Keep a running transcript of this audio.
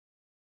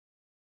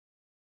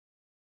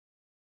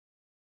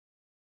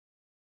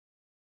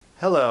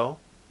Hello,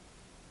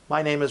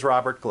 my name is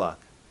Robert Gluck.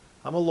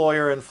 I'm a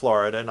lawyer in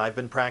Florida and I've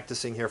been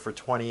practicing here for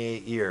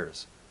 28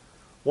 years.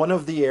 One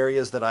of the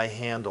areas that I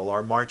handle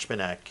are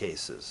Marchman Act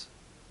cases.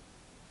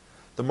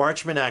 The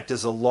Marchman Act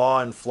is a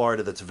law in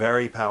Florida that's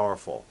very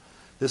powerful.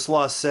 This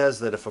law says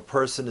that if a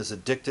person is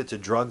addicted to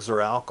drugs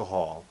or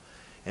alcohol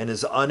and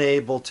is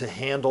unable to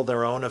handle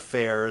their own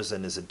affairs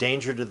and is a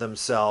danger to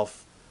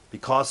themselves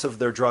because of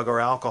their drug or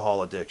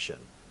alcohol addiction,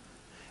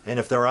 and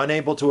if they're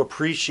unable to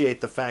appreciate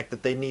the fact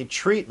that they need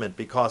treatment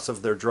because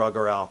of their drug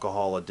or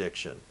alcohol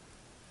addiction,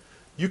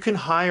 you can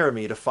hire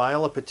me to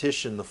file a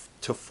petition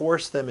to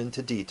force them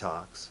into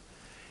detox.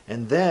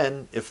 And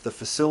then, if the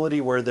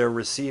facility where they're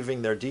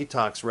receiving their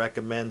detox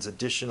recommends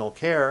additional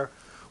care,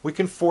 we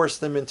can force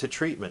them into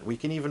treatment. We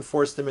can even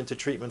force them into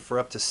treatment for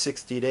up to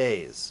 60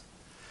 days.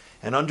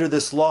 And under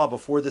this law,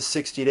 before the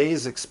 60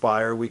 days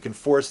expire, we can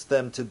force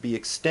them to be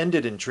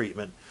extended in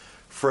treatment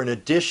for an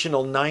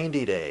additional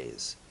 90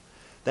 days.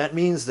 That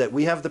means that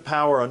we have the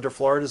power under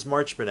Florida's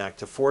Marchman Act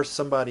to force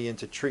somebody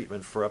into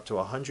treatment for up to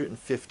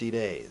 150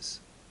 days.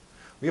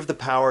 We have the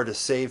power to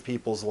save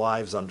people's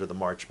lives under the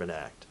Marchman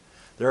Act.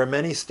 There are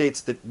many states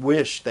that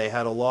wish they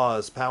had a law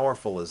as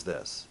powerful as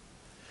this.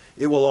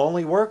 It will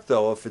only work,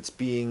 though, if it's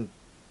being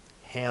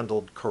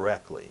handled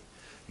correctly.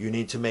 You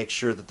need to make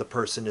sure that the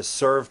person is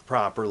served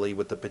properly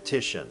with the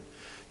petition.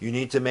 You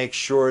need to make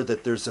sure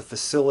that there's a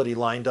facility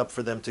lined up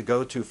for them to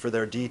go to for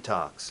their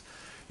detox.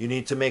 You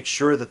need to make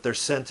sure that they're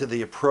sent to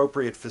the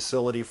appropriate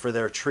facility for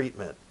their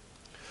treatment.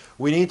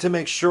 We need to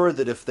make sure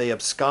that if they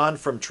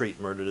abscond from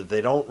treatment, or they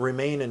don't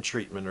remain in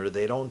treatment, or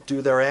they don't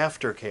do their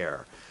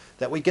aftercare,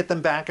 that we get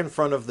them back in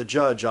front of the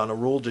judge on a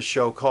rule to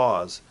show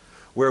cause,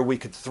 where we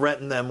could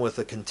threaten them with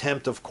a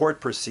contempt of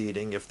court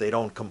proceeding if they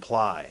don't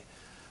comply.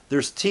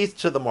 There's teeth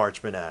to the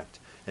Marchman Act,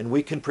 and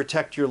we can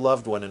protect your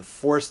loved one and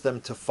force them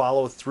to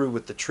follow through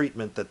with the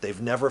treatment that they've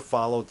never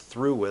followed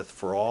through with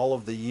for all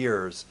of the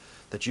years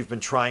that you've been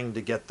trying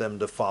to get them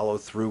to follow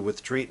through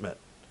with treatment.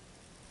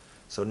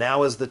 So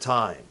now is the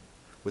time.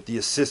 With the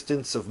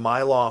assistance of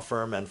my law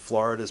firm and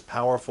Florida's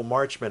powerful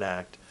Marchman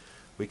Act,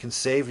 we can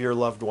save your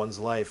loved one's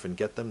life and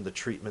get them the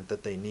treatment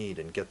that they need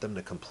and get them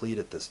to complete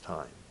it this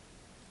time.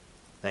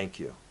 Thank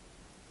you.